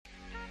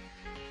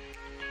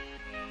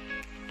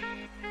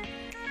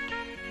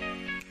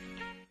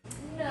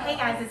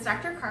guys, it's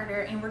Dr.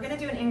 Carter, and we're gonna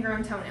do an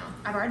ingrown toenail.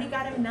 I've already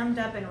got him numbed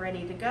up and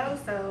ready to go,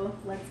 so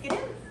let's get in.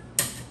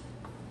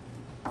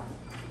 All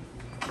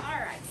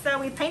right, so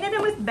we painted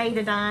him with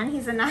betadine.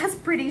 He's a nice,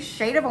 pretty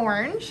shade of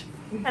orange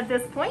at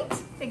this point.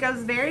 It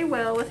goes very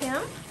well with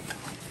him.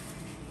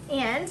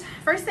 And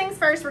first things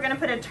first, we're gonna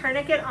put a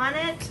tourniquet on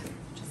it,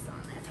 just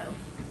on that toe,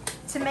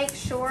 to make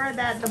sure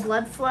that the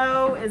blood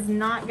flow is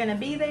not gonna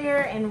be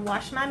there and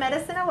wash my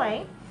medicine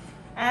away.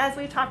 As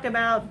we've talked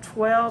about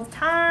 12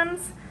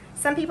 times,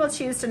 some people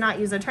choose to not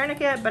use a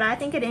tourniquet, but I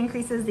think it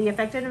increases the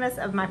effectiveness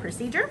of my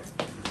procedure.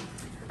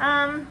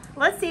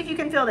 Let's see if you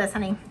can feel this,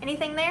 honey.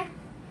 Anything there?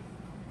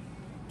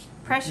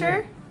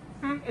 Pressure?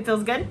 Yeah. It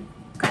feels good?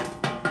 Okay.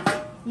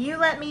 You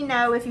let me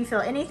know if you feel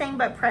anything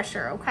but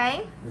pressure,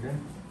 okay? Okay.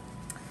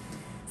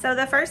 So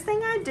the first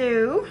thing I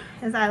do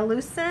is I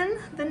loosen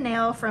the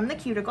nail from the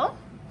cuticle,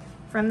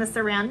 from the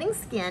surrounding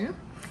skin.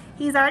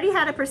 He's already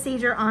had a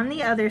procedure on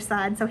the other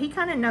side, so he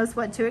kind of knows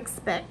what to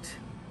expect.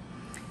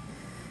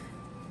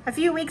 A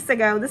few weeks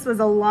ago, this was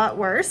a lot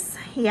worse.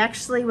 He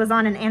actually was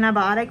on an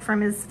antibiotic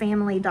from his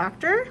family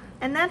doctor,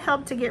 and that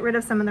helped to get rid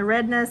of some of the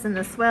redness and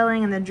the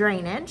swelling and the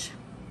drainage.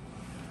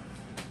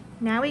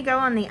 Now we go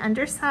on the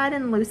underside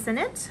and loosen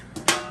it.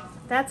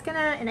 That's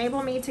gonna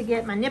enable me to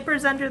get my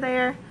nippers under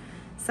there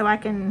so I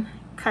can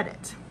cut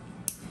it.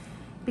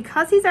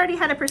 Because he's already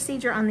had a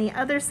procedure on the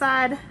other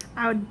side,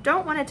 I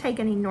don't want to take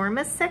an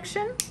enormous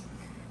section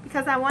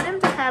because I want him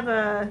to have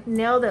a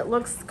nail that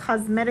looks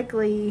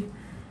cosmetically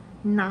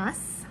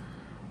nice.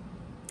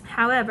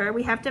 However,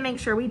 we have to make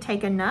sure we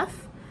take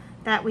enough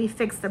that we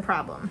fix the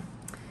problem.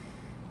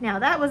 Now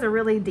that was a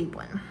really deep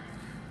one.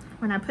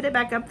 When I put it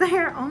back up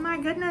there, oh my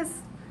goodness,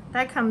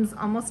 that comes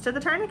almost to the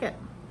tourniquet.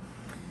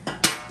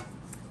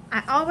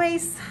 I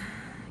always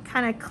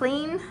kind of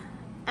clean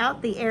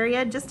out the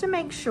area just to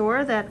make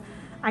sure that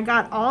I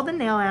got all the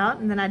nail out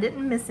and then I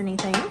didn't miss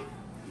anything.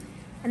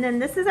 And then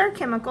this is our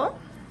chemical.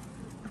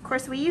 Of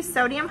course, we use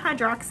sodium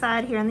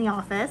hydroxide here in the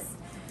office.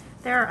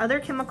 There are other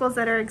chemicals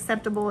that are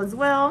acceptable as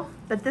well,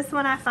 but this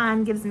one I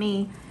find gives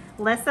me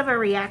less of a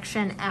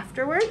reaction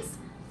afterwards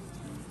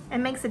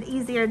and makes it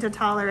easier to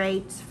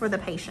tolerate for the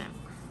patient.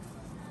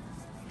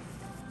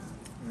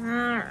 All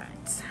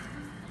right,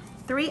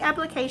 3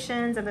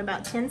 applications of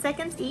about 10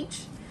 seconds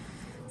each.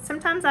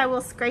 Sometimes I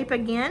will scrape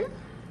again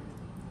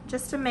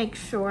just to make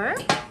sure.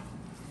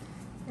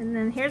 And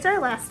then here's our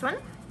last one.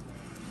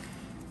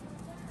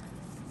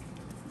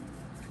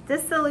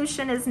 This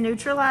solution is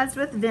neutralized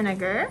with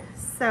vinegar.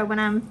 So when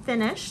I'm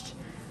finished,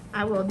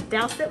 I will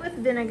douse it with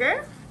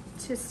vinegar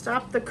to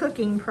stop the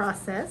cooking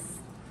process.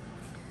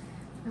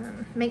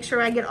 Make sure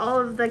I get all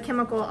of the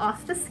chemical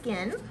off the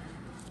skin.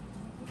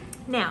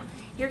 Now,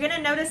 you're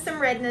gonna notice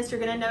some redness, you're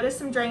gonna notice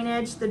some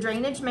drainage. The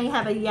drainage may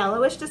have a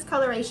yellowish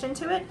discoloration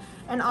to it,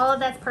 and all of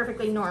that's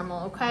perfectly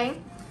normal, okay?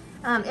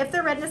 If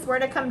the redness were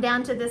to come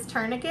down to this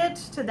tourniquet,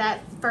 to that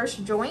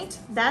first joint,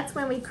 that's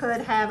when we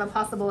could have a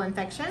possible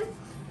infection.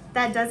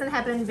 That doesn't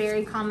happen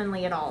very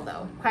commonly at all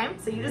though, okay?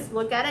 So you just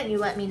look at it and you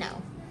let me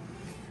know.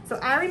 So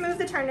I remove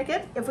the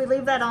tourniquet. If we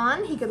leave that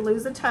on, he could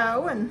lose a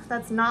toe, and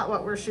that's not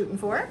what we're shooting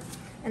for.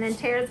 And then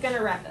Tara's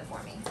gonna wrap it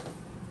for me.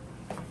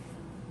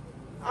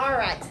 All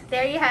right,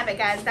 there you have it,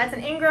 guys. That's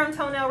an ingrown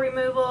toenail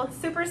removal.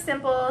 Super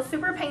simple,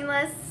 super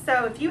painless.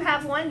 So if you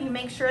have one, you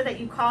make sure that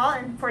you call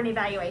for an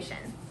evaluation.